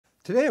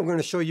Today I'm going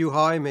to show you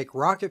how I make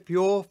rocket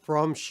fuel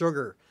from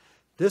sugar.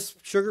 This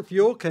sugar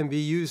fuel can be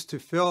used to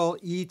fill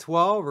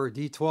E12 or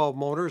D12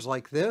 motors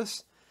like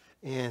this,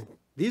 and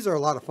these are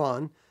a lot of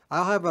fun.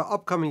 I'll have an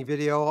upcoming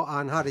video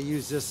on how to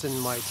use this in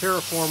my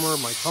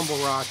terraformer, my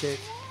tumble rocket,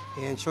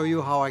 and show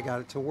you how I got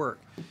it to work.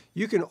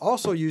 You can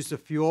also use the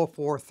fuel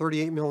for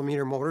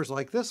 38mm motors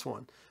like this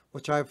one,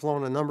 which I've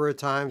flown a number of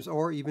times,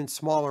 or even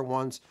smaller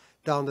ones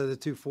down to the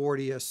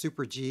 240, a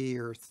Super G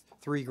or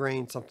 3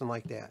 grain, something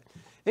like that.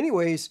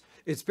 Anyways,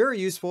 it's very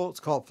useful. It's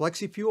called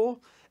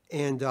flexi-fuel,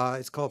 and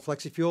it's called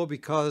flexi-fuel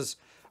because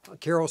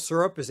Karo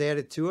syrup is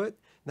added to it.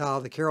 Now,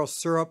 the Karo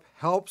syrup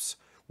helps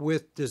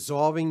with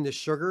dissolving the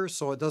sugar,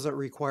 so it doesn't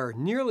require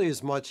nearly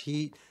as much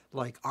heat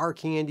like our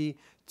candy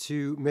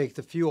to make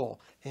the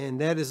fuel,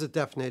 and that is a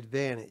definite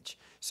advantage.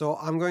 So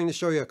I'm going to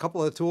show you a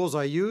couple of tools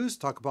I use,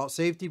 talk about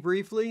safety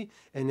briefly,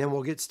 and then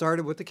we'll get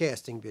started with the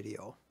casting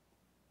video.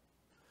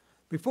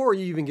 Before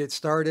you even get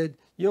started,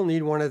 you'll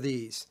need one of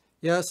these.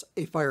 Yes,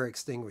 a fire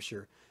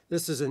extinguisher.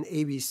 This is an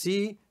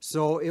ABC,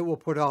 so it will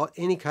put out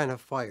any kind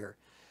of fire.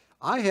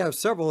 I have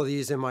several of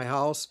these in my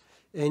house,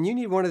 and you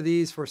need one of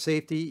these for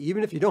safety.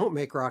 Even if you don't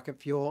make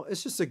rocket fuel,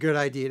 it's just a good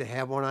idea to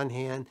have one on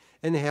hand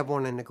and to have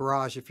one in the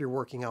garage if you're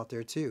working out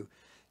there too.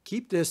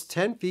 Keep this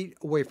 10 feet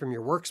away from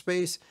your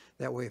workspace.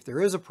 That way, if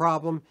there is a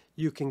problem,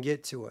 you can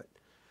get to it.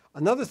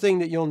 Another thing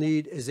that you'll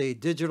need is a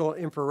digital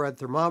infrared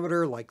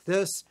thermometer like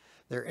this.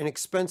 They're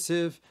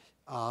inexpensive.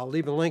 I'll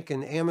leave a link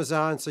in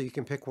Amazon so you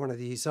can pick one of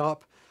these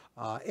up.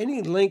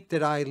 Any link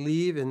that I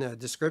leave in the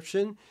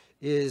description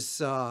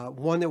is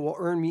one that will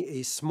earn me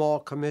a small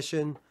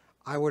commission.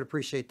 I would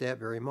appreciate that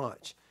very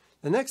much.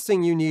 The next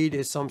thing you need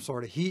is some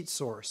sort of heat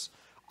source.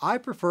 I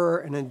prefer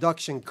an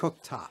induction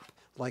cooktop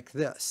like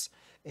this.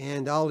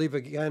 And I'll leave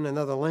again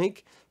another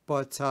link.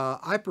 But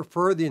I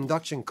prefer the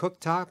induction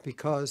cooktop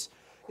because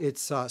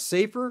it's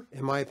safer,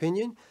 in my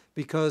opinion,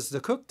 because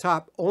the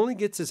cooktop only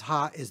gets as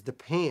hot as the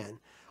pan.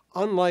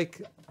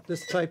 Unlike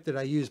this type that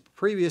I used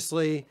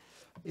previously,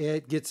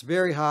 it gets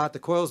very hot. The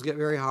coils get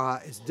very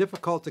hot. It's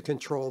difficult to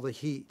control the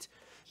heat.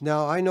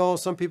 Now, I know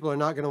some people are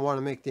not going to want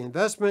to make the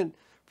investment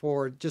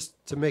for just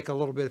to make a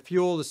little bit of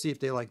fuel to see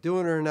if they like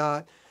doing it or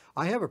not.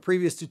 I have a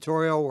previous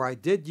tutorial where I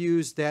did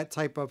use that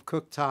type of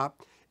cooktop,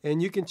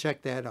 and you can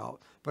check that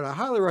out. But I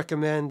highly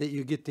recommend that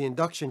you get the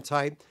induction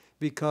type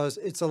because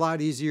it's a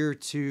lot easier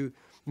to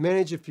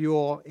manage the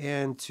fuel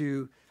and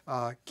to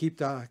keep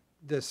the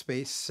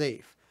space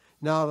safe.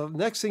 Now, the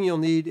next thing you'll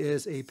need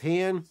is a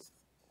pan,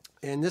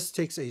 and this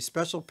takes a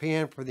special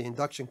pan for the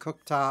induction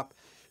cooktop.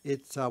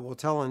 It will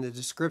tell in the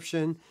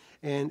description,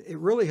 and it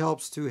really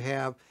helps to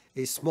have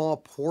a small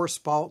pour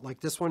spout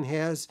like this one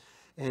has,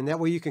 and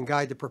that way you can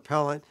guide the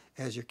propellant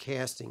as you're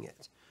casting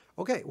it.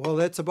 Okay, well,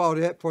 that's about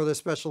it for the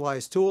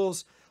specialized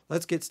tools.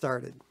 Let's get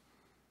started.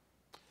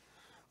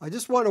 I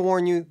just want to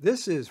warn you,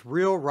 this is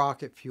real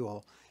rocket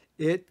fuel.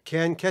 It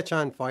can catch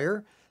on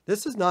fire.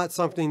 This is not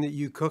something that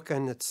you cook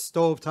on the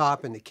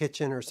stovetop in the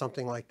kitchen or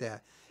something like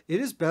that.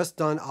 It is best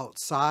done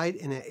outside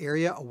in an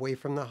area away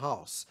from the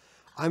house.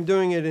 I'm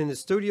doing it in the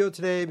studio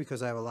today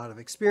because I have a lot of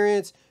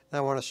experience and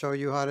I want to show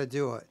you how to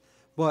do it.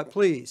 But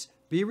please,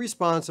 be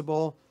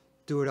responsible,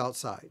 do it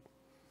outside.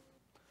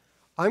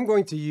 I'm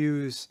going to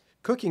use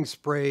cooking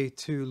spray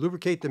to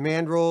lubricate the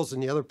mandrels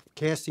and the other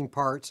casting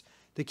parts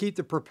to keep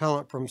the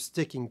propellant from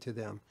sticking to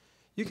them.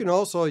 You can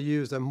also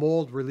use a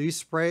mold release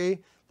spray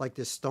like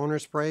this stoner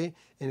spray,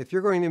 and if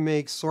you're going to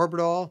make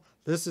sorbitol,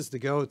 this is the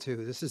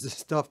go-to. This is the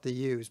stuff to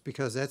use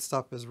because that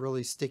stuff is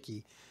really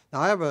sticky. Now,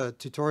 I have a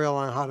tutorial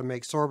on how to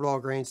make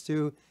sorbitol grains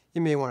too.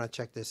 You may want to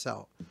check this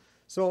out.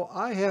 So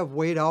I have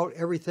weighed out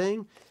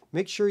everything.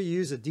 Make sure you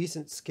use a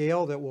decent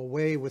scale that will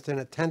weigh within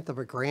 1/10 of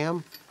a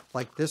gram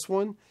like this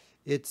one.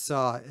 It's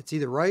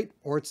either right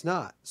or it's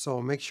not.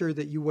 So make sure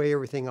that you weigh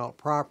everything out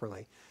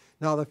properly.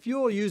 Now, the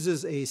fuel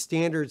uses a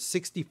standard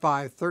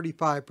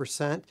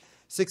 65-35%,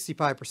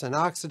 65%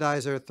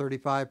 oxidizer,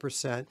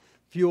 35%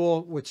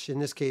 fuel, which in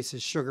this case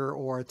is sugar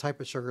or a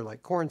type of sugar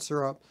like corn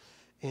syrup.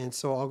 And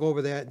so I'll go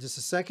over that in just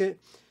a second.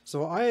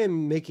 So I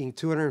am making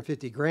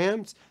 250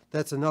 grams.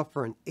 That's enough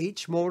for an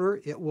H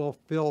motor. It will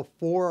fill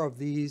 4 of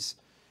these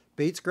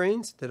Bates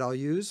grains that I'll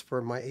use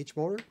for my H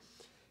motor.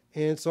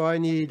 And so I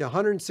need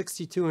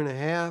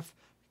 162.5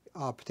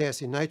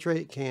 potassium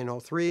nitrate,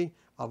 KNO3.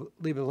 I'll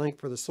leave a link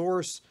for the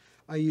source.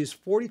 I use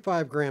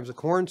 45 grams of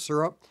corn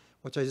syrup,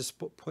 which I just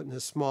put in a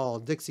small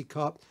Dixie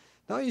cup.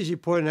 Now I usually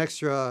put an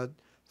extra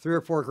 3 or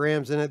 4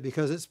 grams in it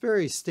because it's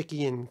very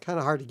sticky and kind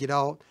of hard to get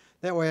out.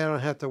 That way I don't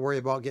have to worry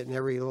about getting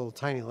every little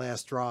tiny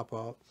last drop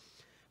out.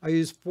 I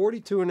use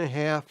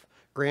 42.5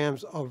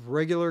 grams of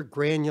regular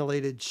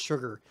granulated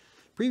sugar.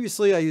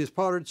 Previously I used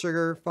powdered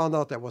sugar, found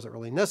out that wasn't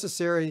really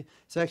necessary.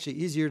 It's actually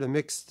easier to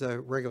mix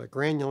the regular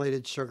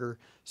granulated sugar,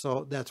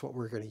 so that's what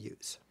we're going to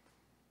use.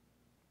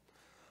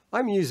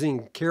 I'm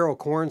using Karo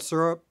corn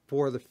syrup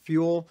for the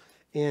fuel,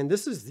 and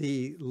this is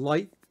the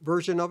light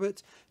version of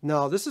it.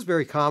 Now, this is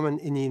very common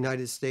in the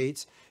United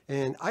States,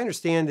 and I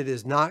understand it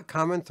is not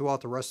common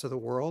throughout the rest of the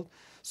world.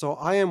 So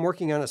I am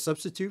working on a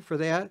substitute for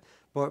that,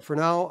 but for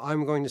now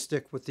I'm going to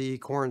stick with the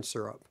corn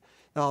syrup.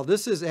 Now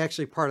this is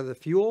actually part of the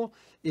fuel.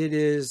 It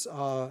is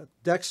like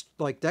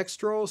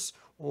dextrose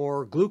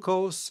or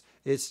glucose.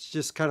 It's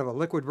just kind of a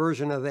liquid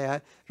version of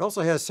that. It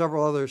also has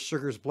several other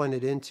sugars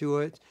blended into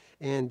it,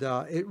 and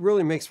it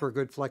really makes for a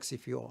good flexi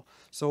fuel.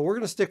 So we're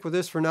going to stick with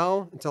this for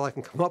now until I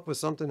can come up with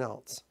something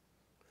else.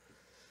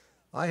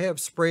 I have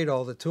sprayed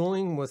all the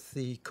tooling with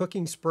the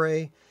cooking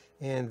spray,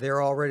 and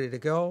they're all ready to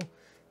go.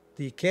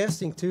 The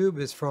casting tube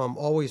is from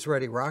Always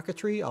Ready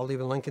Rocketry. I'll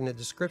leave a link in the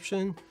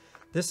description.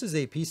 This is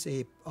a piece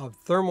of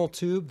thermal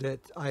tube that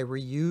I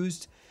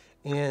reused,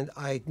 and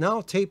I now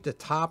tape the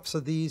tops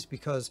of these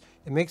because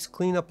it makes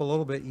cleanup a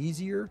little bit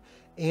easier,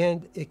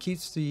 and it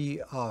keeps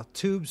the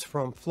tubes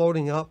from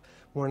floating up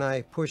when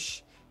I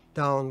push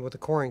down with the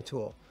coring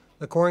tool.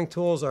 The coring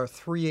tools are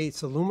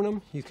 3/8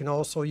 aluminum. You can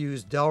also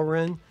use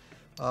Delrin.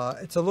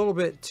 It's a little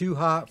bit too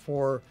hot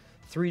for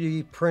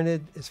 3D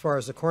printed as far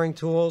as the coring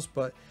tools,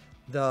 but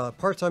the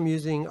parts I'm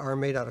using are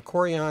made out of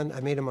Corian. I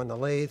made them on the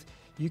lathe.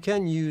 You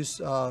can use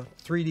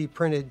 3D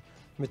printed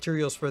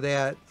materials for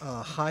that.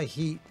 High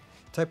heat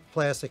type of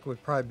plastic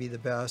would probably be the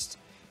best.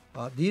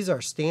 These are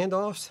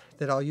standoffs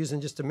that I'll use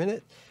in just a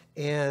minute,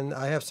 and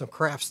I have some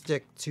craft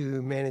stick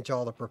to manage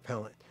all the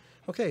propellant.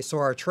 Okay, so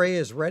our tray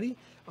is ready.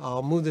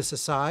 I'll move this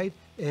aside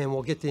and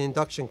we'll get the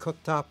induction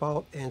cooktop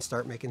out and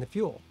start making the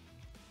fuel.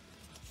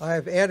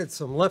 I've added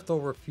some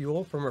leftover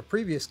fuel from a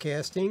previous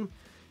casting,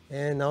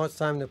 and now it's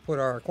time to put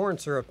our corn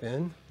syrup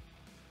in,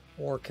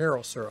 or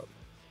Karo syrup.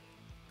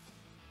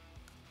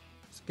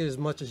 Let's get as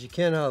much as you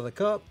can out of the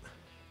cup,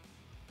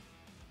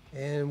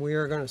 and we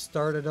are going to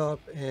start it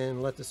up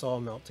and let this all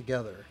melt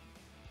together.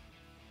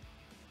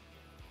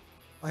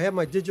 I have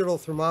my digital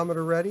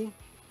thermometer ready,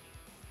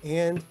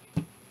 and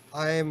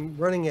I am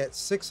running at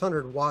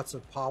 600 watts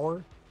of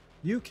power.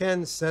 You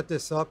can set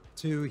this up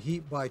to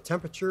heat by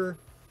temperature,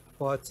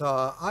 but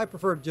I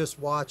prefer to just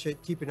watch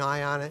it, keep an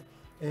eye on it,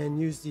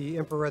 and use the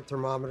infrared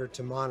thermometer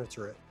to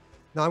monitor it.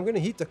 Now I'm going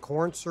to heat the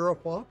corn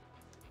syrup up,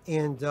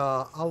 and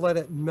I'll let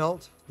it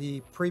melt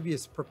the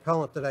previous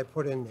propellant that I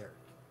put in there.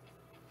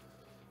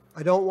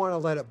 I don't want to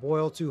let it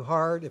boil too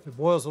hard. If it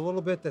boils a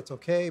little bit, that's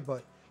okay,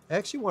 but I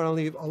actually want to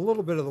leave a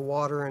little bit of the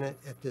water in it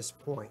at this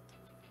point.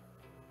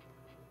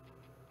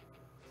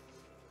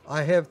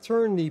 I have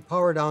turned the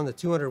power down to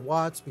 200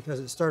 watts because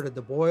it started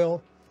to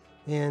boil.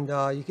 And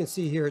you can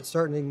see here it's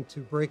starting to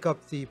break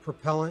up the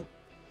propellant.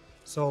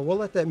 So we'll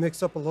let that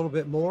mix up a little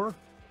bit more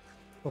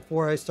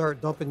before I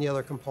start dumping the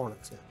other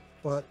components in.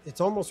 But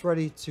it's almost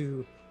ready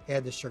to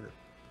add the sugar.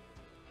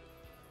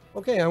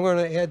 Okay, I'm going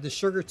to add the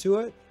sugar to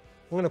it.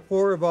 I'm going to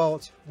pour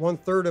about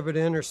 1/3 of it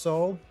in or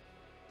so.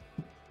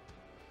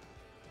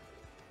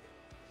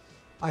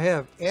 I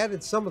have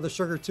added some of the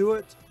sugar to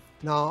it.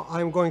 Now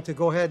I'm going to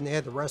go ahead and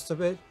add the rest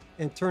of it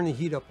and turn the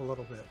heat up a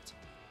little bit.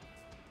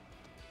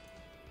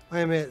 I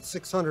am at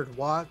 600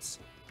 watts.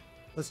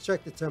 Let's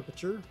check the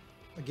temperature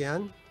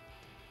again.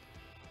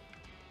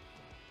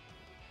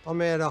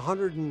 I'm at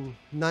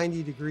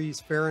 190 degrees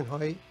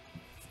Fahrenheit.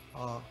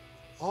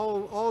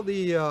 All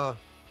the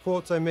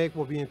quotes I make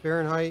will be in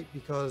Fahrenheit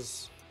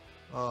because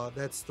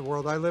that's the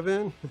world I live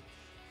in.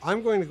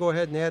 I'm going to go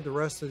ahead and add the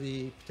rest of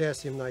the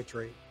potassium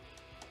nitrate.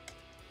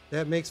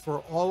 That makes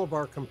for all of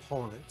our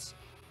components.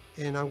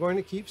 And I'm going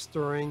to keep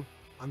stirring.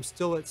 I'm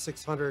still at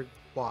 600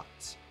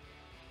 watts.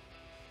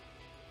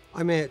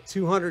 I'm at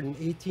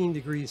 218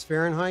 degrees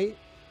Fahrenheit.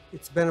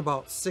 It's been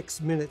about 6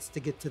 minutes to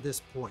get to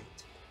this point.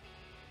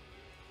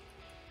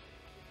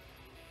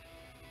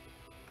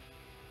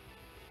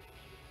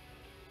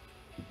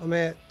 I'm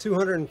at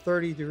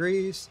 230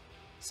 degrees,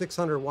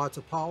 600 watts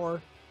of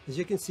power. As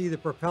you can see, the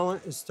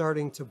propellant is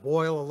starting to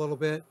boil a little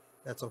bit.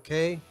 That's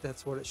okay.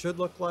 That's what it should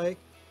look like.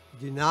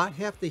 You do not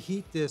have to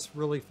heat this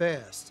really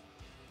fast.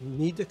 You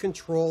need to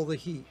control the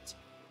heat.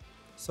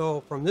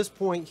 So from this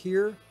point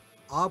here,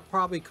 I'll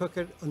probably cook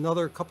it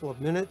another couple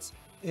of minutes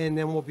and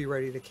then we'll be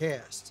ready to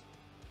cast.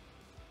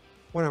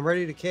 When I'm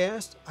ready to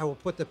cast, I will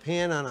put the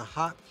pan on a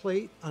hot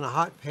plate, on a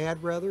hot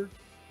pad rather,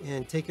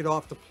 and take it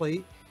off the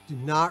plate. Do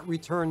not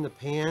return the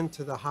pan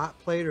to the hot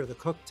plate or the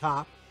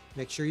cooktop.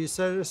 Make sure you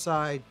set it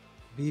aside.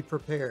 Be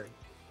prepared.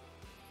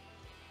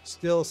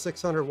 Still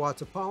 600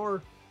 watts of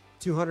power,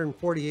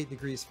 248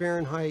 degrees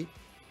Fahrenheit.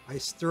 I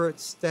stir it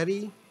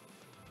steady,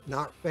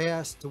 not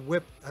fast to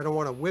whip. I don't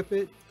want to whip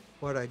it,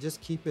 but I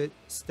just keep it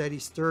steady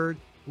stirred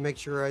to make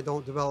sure I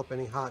don't develop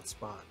any hot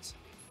spots.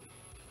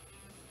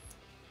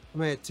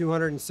 I'm at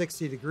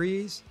 260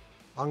 degrees.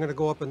 I'm going to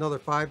go up another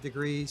 5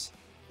 degrees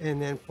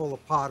and then pull the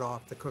pot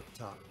off the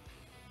cooktop.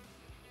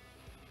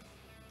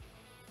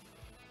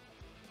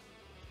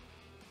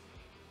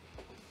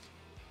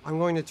 I'm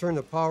going to turn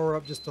the power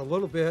up just a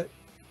little bit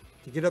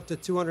to get up to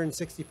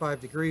 265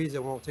 degrees.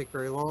 It won't take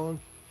very long,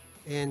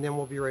 and then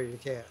we'll be ready to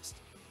cast.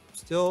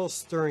 Still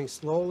stirring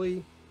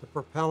slowly. The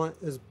propellant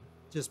is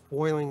just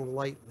boiling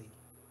lightly.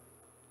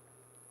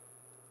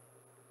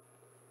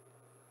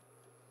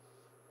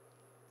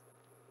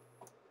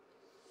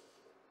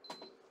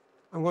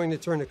 I'm going to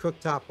turn the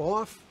cooktop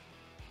off,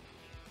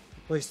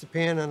 place the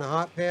pan on a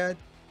hot pad,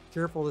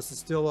 Careful, this is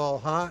still all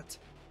hot.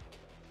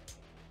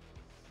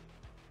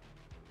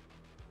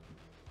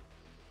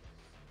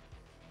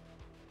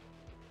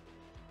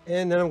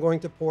 And then I'm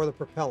going to pour the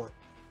propellant.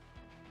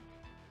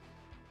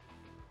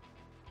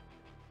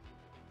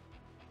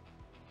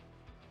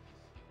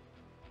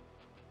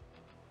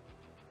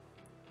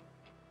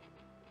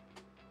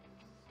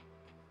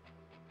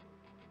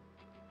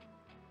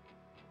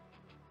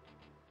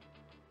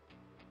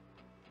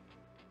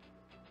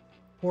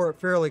 Pour it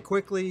fairly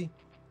quickly,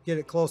 get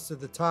it close to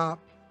the top.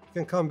 You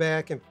can come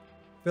back and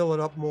fill it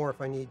up more if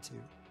I need to.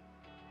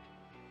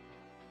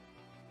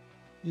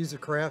 Use a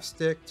craft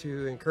stick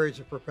to encourage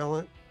the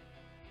propellant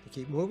to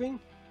keep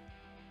moving.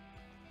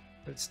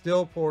 But it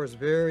still pours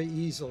very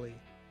easily.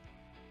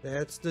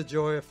 That's the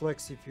joy of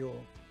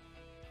flexi-fuel.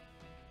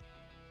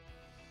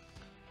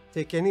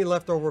 Take any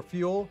leftover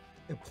fuel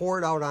and pour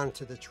it out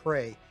onto the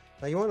tray.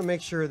 Now you want to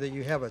make sure that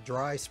you have a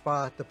dry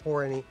spot to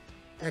pour any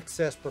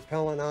excess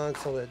propellant on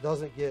so that it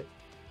doesn't get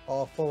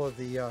all full of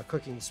the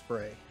cooking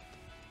spray.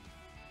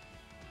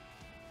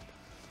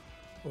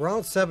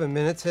 Around 7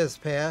 minutes has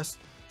passed,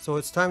 so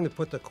it's time to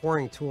put the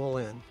coring tool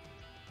in.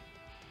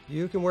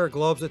 You can wear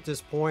gloves at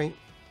this point.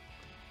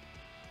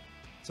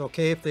 It's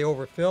okay if they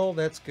overfill,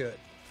 that's good.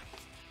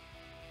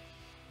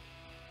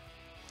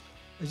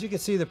 As you can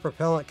see, the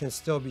propellant can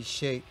still be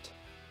shaped.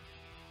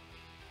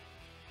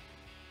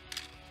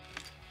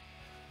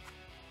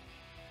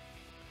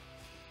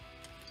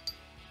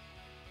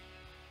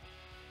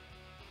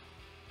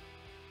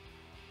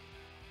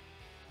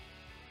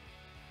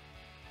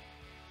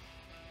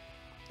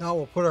 Now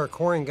we'll put our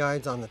coring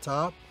guides on the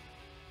top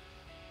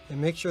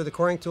and make sure the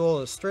coring tool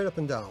is straight up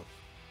and down.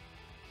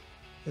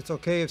 It's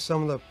okay if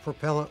some of the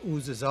propellant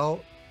oozes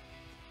out.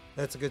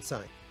 That's a good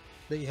sign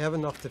that you have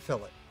enough to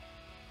fill it.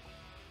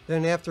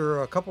 Then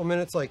after a couple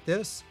minutes like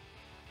this,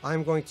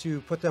 I'm going to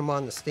put them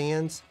on the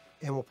stands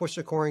and we'll push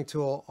the coring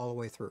tool all the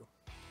way through.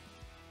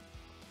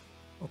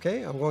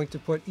 Okay, I'm going to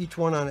put each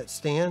one on its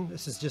stand.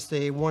 This is just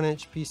a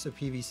 1-inch piece of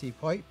PVC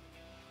pipe.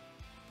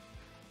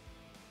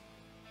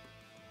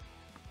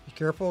 Be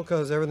careful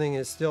because everything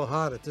is still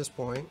hot at this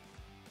point.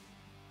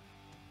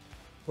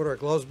 Put our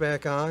gloves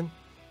back on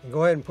and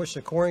go ahead and push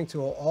the coring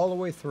tool all the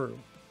way through.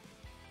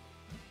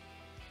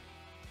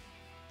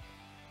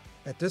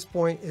 At this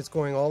point, it's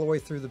going all the way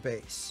through the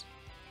base.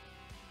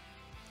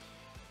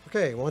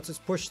 Okay, once it's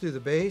pushed through the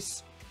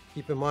base,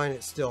 keep in mind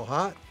it's still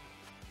hot.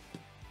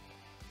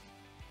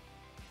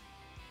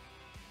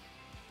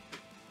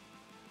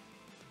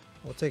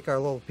 We'll take our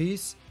little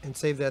piece and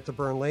save that to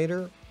burn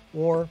later,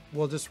 or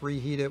we'll just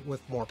reheat it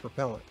with more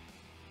propellant.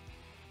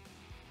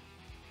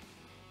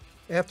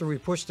 After we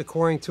push the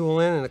coring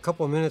tool in and a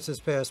couple of minutes has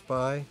passed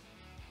by,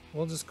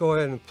 we'll just go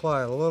ahead and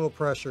apply a little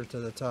pressure to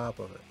the top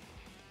of it.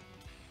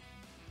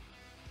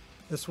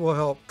 This will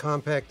help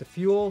compact the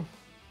fuel,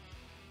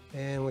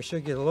 and we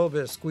should get a little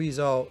bit of squeeze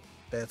out.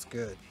 That's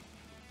good.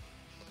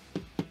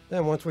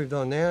 Then once we've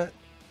done that,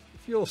 the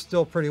fuel's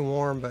still pretty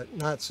warm but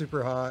not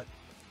super hot.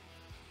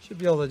 Should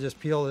be able to just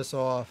peel this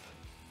off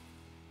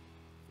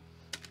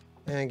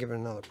and give it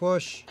another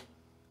push.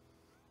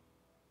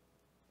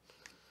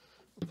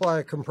 Apply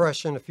a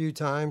compression a few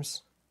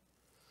times,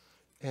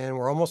 and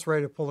we're almost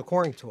ready to pull the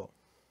coring tool.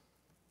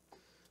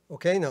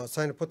 Okay, now it's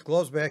time to put the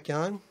gloves back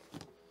on,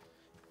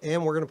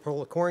 and we're going to pull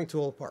the coring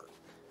tool apart.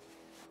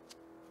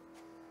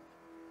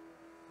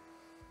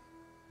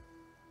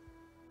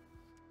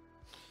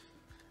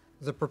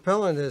 The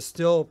propellant is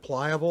still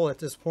pliable at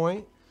this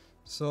point,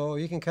 so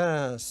you can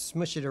kind of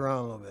smush it around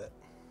a little bit.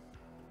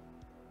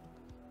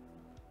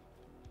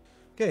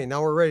 Okay,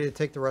 now we're ready to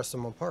take the rest of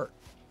them apart.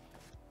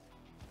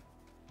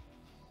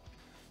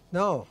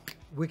 Now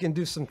we can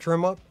do some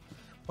trim up.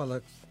 While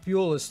the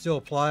fuel is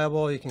still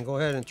pliable, you can go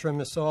ahead and trim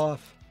this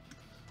off.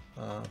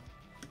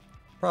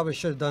 Probably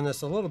should have done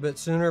this a little bit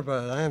sooner,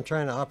 but I am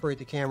trying to operate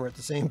the camera at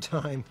the same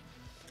time.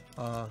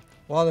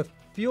 While the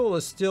fuel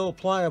is still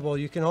pliable,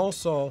 you can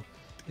also,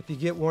 if you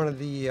get one of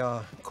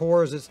the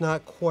cores that's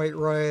not quite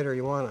right, or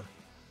you want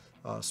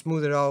to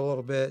smooth it out a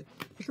little bit,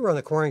 you can run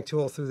the coring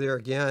tool through there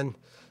again.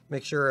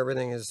 Make sure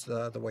everything is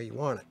the way you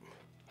want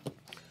it.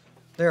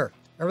 There,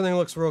 everything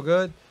looks real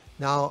good.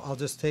 Now I'll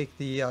just take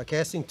the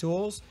casting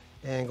tools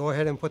and go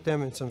ahead and put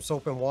them in some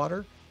soap and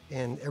water,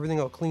 and everything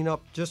will clean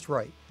up just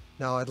right.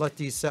 Now I'd let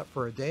these set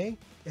for a day,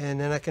 and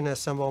then I can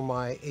assemble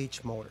my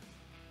H motor.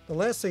 The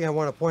last thing I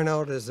want to point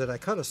out is that I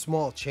cut a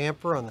small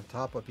chamfer on the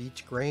top of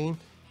each grain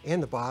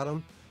and the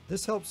bottom.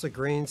 This helps the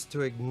grains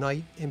to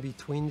ignite in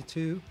between the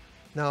two.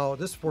 Now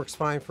this works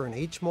fine for an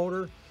H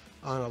motor.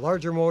 On a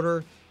larger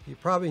motor, you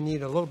probably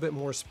need a little bit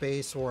more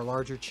space or a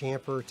larger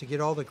chamfer to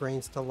get all the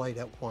grains to light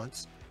at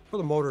once for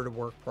the motor to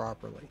work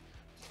properly.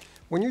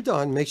 When you're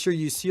done, make sure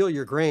you seal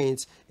your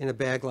grains in a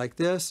bag like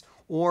this,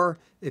 or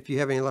if you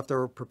have any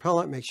leftover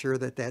propellant, make sure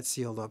that that's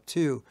sealed up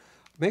too.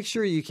 Make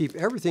sure you keep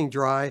everything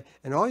dry,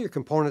 and all your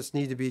components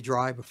need to be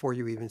dry before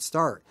you even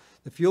start.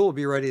 The fuel will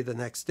be ready the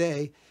next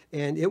day,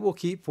 and it will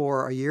keep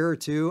for a year or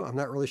two. I'm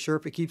not really sure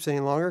if it keeps any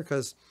longer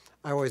because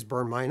I always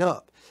burn mine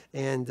up.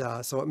 And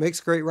so it makes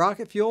great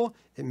rocket fuel.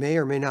 It may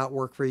or may not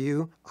work for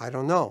you. I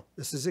don't know.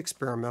 This is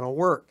experimental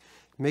work.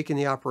 Making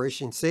the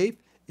operation safe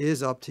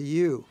is up to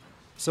you.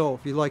 So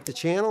if you like the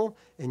channel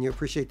and you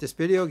appreciate this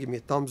video, give me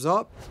a thumbs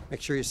up.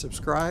 Make sure you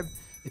subscribe.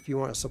 If you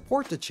want to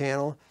support the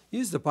channel,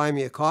 use the Buy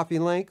Me a Coffee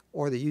link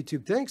or the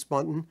YouTube thanks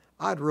button.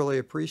 I'd really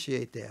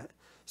appreciate that.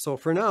 So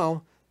for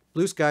now,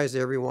 blue skies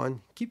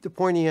everyone. Keep the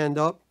pointy end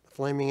up, the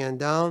flaming end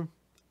down.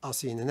 I'll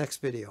see you in the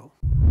next video.